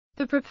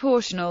The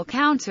proportional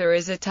counter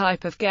is a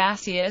type of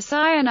gaseous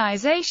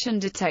ionization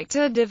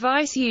detector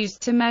device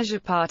used to measure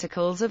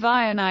particles of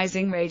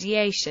ionizing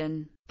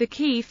radiation. The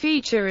key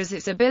feature is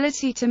its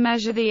ability to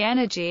measure the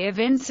energy of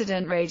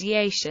incident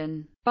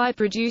radiation by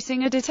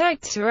producing a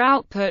detector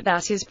output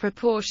that is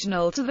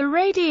proportional to the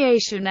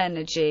radiation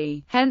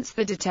energy, hence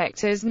the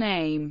detector's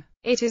name.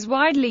 It is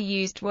widely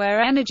used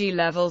where energy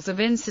levels of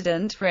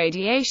incident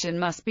radiation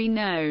must be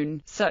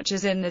known, such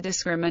as in the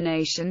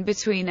discrimination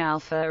between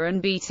alpha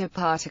and beta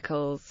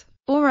particles,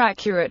 or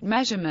accurate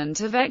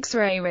measurement of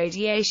X-ray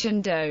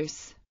radiation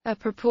dose. A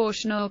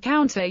proportional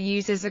counter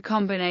uses a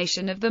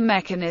combination of the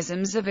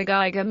mechanisms of a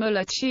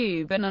Geiger-Müller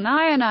tube and an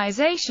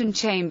ionization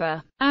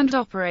chamber, and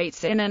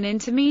operates in an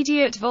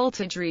intermediate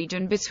voltage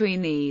region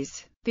between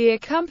these. The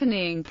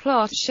accompanying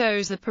plot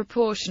shows the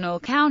proportional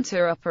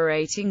counter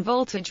operating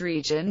voltage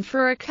region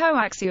for a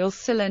coaxial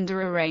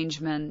cylinder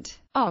arrangement.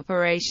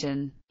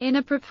 Operation. In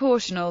a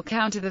proportional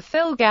counter, the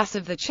fill gas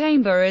of the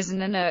chamber is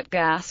an inert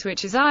gas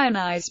which is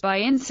ionized by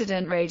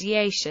incident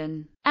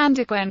radiation, and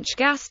a quench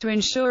gas to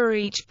ensure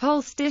each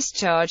pulse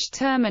discharge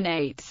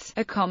terminates.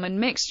 A common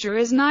mixture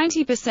is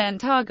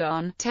 90%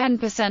 argon,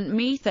 10%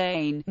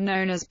 methane,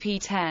 known as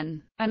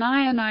P10. An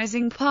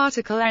ionizing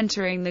particle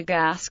entering the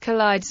gas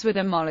collides with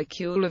a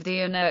molecule of the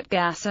inert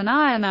gas and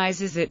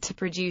ionizes it to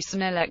produce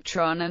an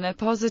electron and a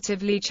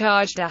positively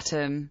charged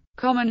atom,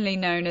 commonly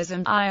known as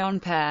an ion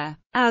pair.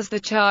 As the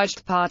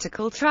charged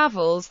particle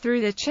travels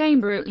through the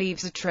chamber, it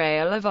leaves a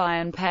trail of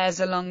ion pairs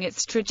along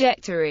its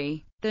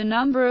trajectory, the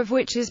number of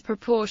which is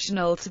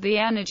proportional to the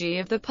energy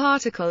of the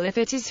particle if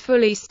it is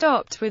fully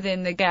stopped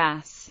within the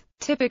gas.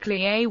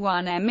 Typically, a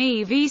 1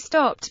 MeV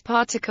stopped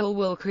particle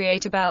will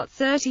create about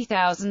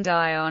 30,000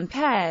 ion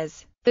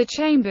pairs. The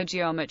chamber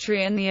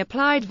geometry and the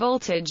applied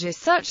voltage is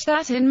such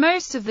that in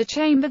most of the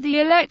chamber the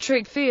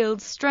electric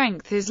field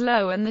strength is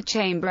low and the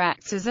chamber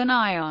acts as an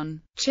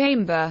ion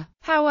chamber.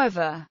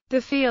 However,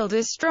 the field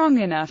is strong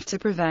enough to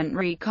prevent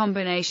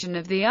recombination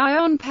of the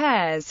ion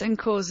pairs and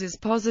causes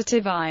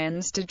positive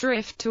ions to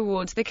drift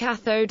towards the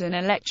cathode and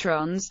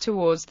electrons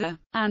towards the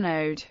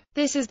anode.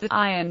 This is the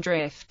ion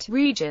drift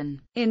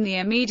region. In the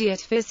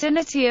immediate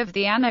vicinity of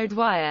the anode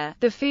wire,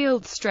 the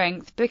field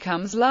strength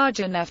becomes large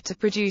enough to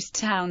produce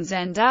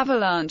Townsend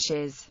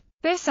avalanches.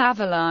 This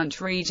avalanche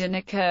region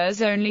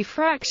occurs only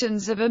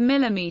fractions of a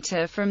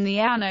millimeter from the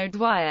anode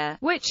wire,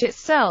 which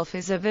itself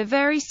is of a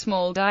very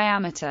small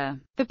diameter.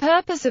 The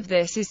purpose of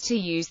this is to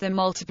use the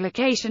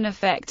multiplication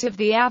effect of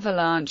the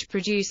avalanche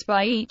produced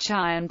by each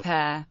ion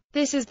pair.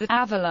 This is the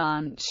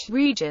avalanche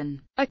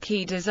region. A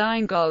key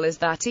design goal is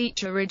that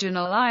each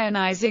original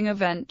ionizing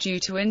event due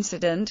to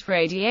incident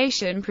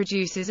radiation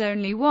produces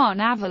only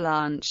one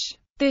avalanche.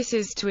 This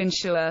is to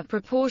ensure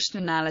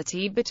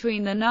proportionality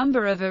between the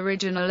number of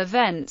original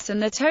events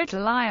and the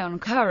total ion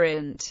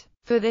current.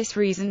 For this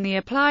reason, the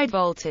applied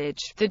voltage,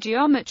 the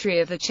geometry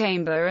of the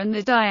chamber and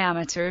the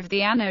diameter of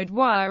the anode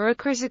wire are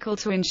critical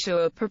to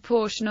ensure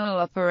proportional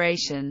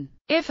operation.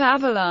 If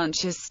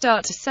avalanches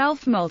start to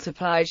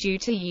self-multiply due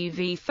to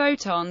UV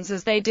photons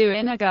as they do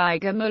in a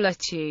Geiger-Müller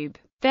tube,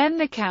 then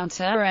the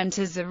counter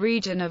enters a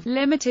region of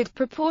limited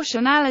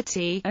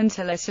proportionality,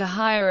 until at a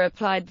higher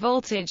applied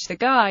voltage the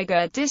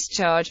Geiger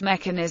discharge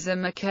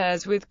mechanism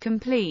occurs with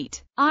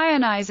complete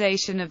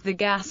ionization of the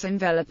gas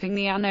enveloping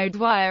the anode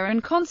wire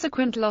and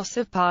consequent loss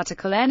of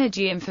particle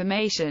energy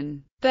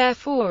information.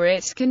 Therefore,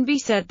 it can be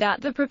said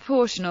that the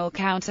proportional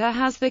counter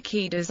has the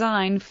key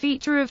design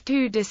feature of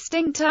two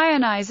distinct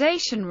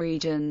ionization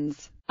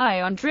regions.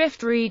 Ion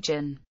drift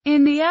region.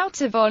 In the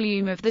outer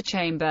volume of the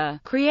chamber,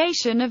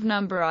 creation of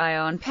number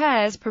ion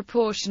pairs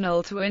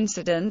proportional to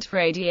incident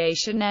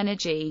radiation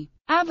energy.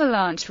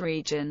 Avalanche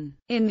region.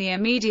 In the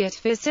immediate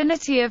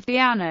vicinity of the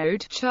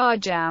anode,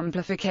 charge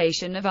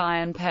amplification of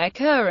ion pair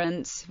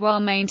currents,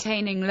 while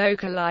maintaining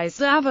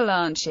localized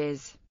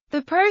avalanches.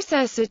 The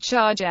process of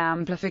charge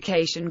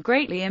amplification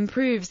greatly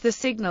improves the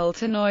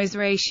signal-to-noise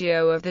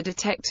ratio of the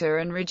detector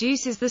and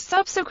reduces the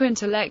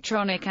subsequent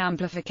electronic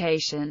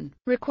amplification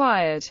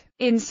required.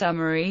 In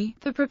summary,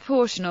 the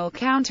proportional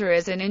counter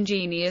is an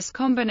ingenious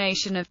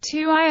combination of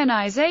two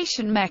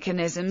ionization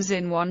mechanisms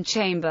in one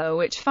chamber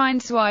which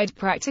finds wide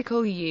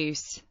practical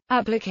use.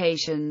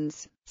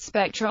 Applications.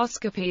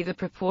 Spectroscopy. The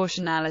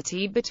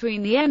proportionality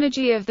between the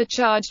energy of the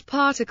charged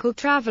particle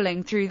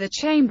traveling through the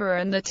chamber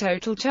and the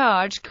total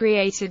charge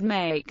created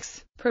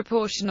makes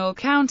proportional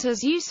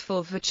counters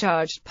useful for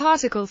charged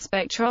particle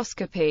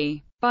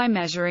spectroscopy. By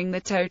measuring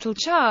the total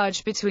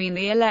charge between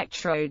the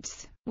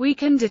electrodes, we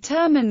can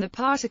determine the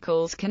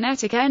particle's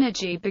kinetic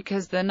energy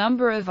because the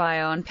number of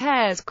ion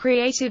pairs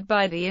created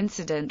by the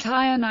incident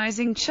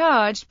ionizing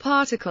charged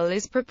particle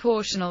is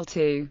proportional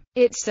to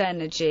its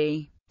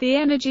energy. The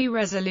energy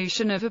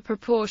resolution of a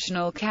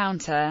proportional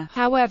counter,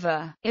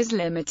 however, is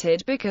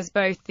limited because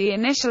both the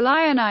initial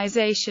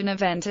ionization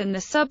event and the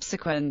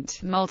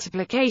subsequent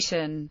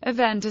multiplication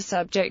event are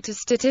subject to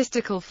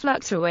statistical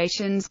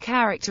fluctuations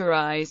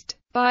characterized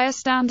by a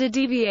standard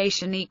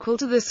deviation equal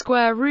to the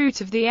square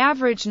root of the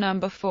average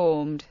number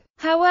formed.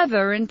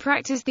 However, in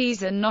practice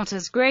these are not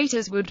as great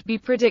as would be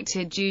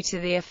predicted due to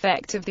the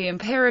effect of the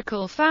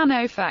empirical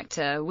Fano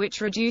factor,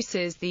 which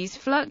reduces these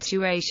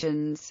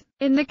fluctuations.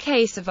 In the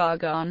case of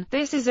argon,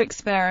 this is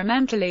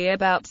experimentally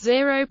about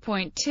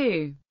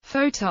 0.2.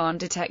 Photon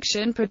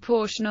detection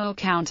proportional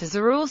counters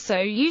are also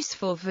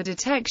useful for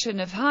detection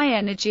of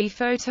high-energy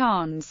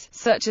photons,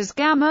 such as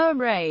gamma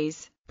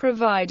rays,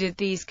 provided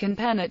these can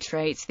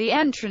penetrate the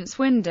entrance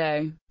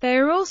window. They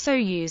are also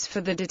used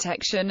for the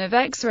detection of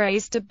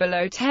X-rays to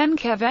below 10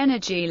 keV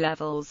energy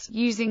levels,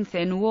 using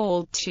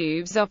thin-walled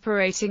tubes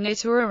operating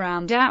at or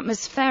around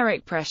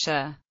atmospheric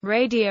pressure.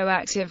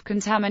 Radioactive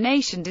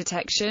contamination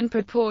detection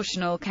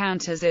proportional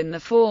counters in the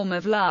form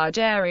of large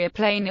area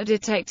planar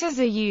detectors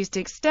are used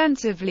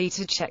extensively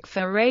to check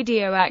for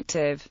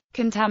radioactive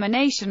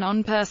contamination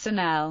on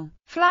personnel,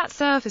 flat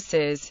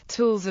surfaces,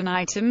 tools and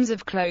items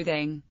of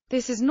clothing.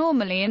 This is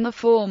normally in the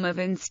form of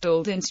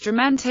installed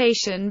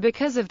instrumentation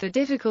because of the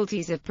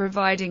difficulties of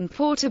providing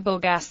portable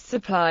gas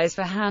supplies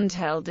for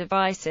handheld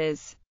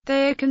devices.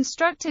 They are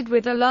constructed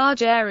with a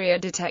large area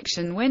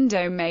detection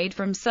window made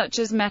from such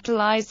as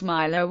metallized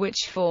mylar,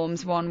 which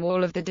forms one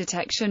wall of the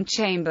detection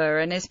chamber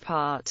and is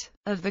part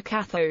of the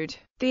cathode.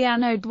 The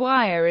anode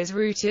wire is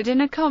routed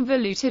in a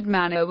convoluted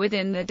manner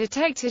within the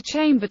detector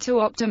chamber to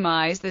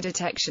optimize the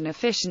detection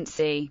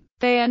efficiency.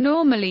 They are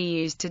normally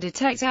used to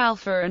detect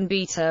alpha and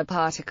beta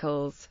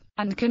particles,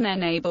 and can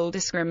enable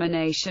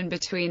discrimination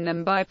between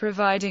them by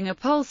providing a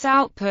pulse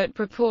output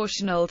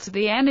proportional to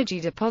the energy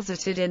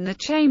deposited in the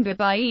chamber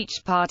by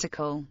each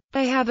particle.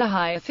 They have a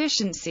high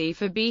efficiency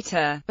for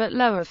beta, but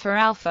lower for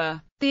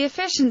alpha. The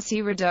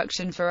efficiency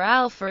reduction for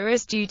alpha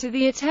is due to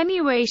the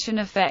attenuation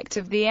effect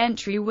of the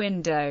entry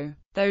window,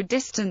 though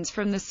distance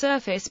from the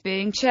surface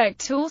being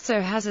checked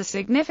also has a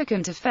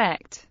significant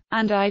effect,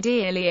 and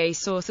ideally a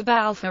source of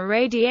alpha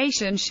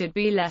radiation should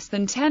be less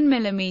than 10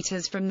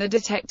 mm from the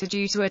detector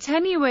due to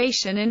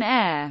attenuation in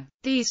air.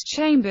 These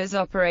chambers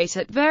operate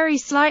at very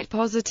slight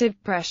positive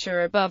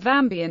pressure above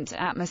ambient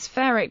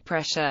atmospheric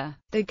pressure.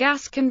 The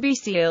gas can be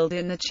sealed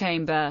in the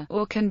chamber,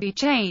 or can be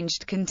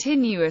changed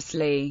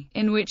continuously,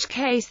 in which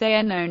case they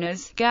are known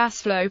as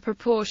gas flow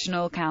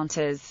proportional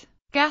counters.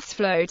 Gas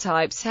flow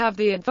types have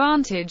the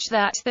advantage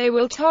that they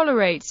will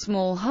tolerate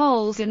small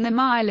holes in the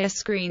mylar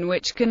screen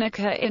which can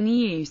occur in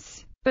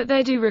use, but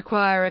they do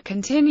require a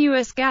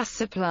continuous gas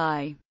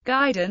supply.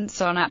 Guidance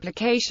on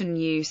application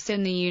use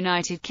in the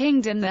United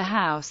Kingdom. The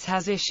House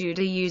has issued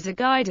a user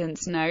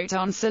guidance note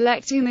on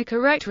selecting the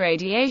correct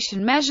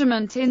radiation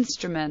measurement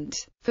instrument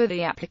for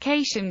the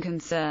application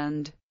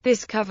concerned.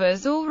 This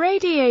covers all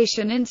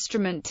radiation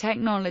instrument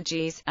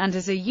technologies, and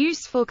is a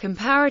useful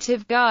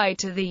comparative guide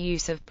to the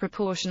use of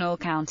proportional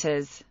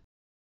counters.